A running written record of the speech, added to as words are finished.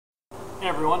Hey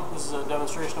everyone, this is a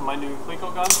demonstration of my new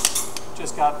cleco gun.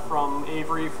 Just got from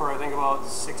Avery for I think about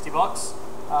 60 bucks.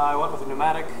 I went with a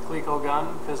pneumatic cleco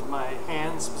gun because my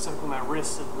hands, specifically my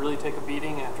wrists, would really take a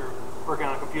beating after working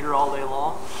on a computer all day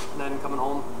long and then coming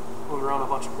home moving around a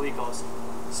bunch of clecos.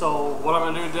 So what I'm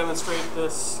going to do to demonstrate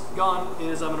this gun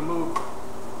is I'm going to move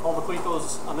all the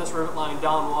clecos on this rivet line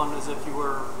down one as if you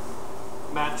were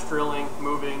match drilling,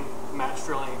 moving, match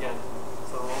drilling again.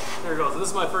 So there it goes. This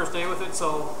is my first day with it,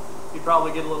 so you'd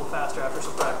probably get a little faster after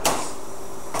some practice.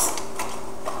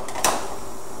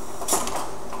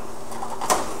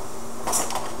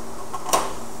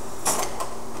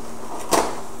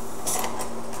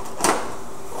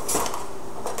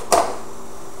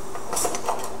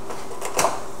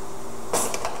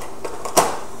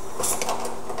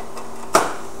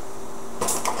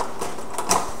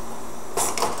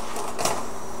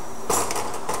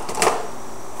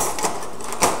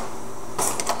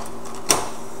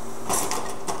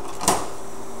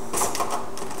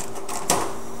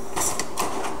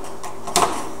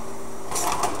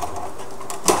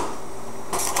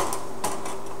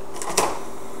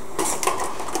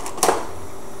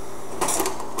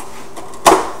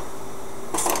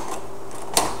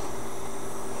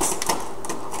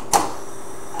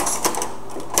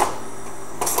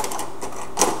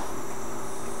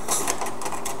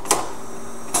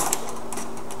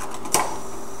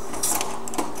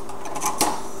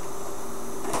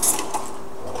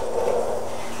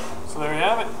 So there you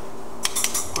have it.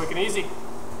 Quick and easy.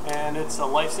 And it's a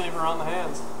lifesaver on the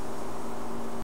hands.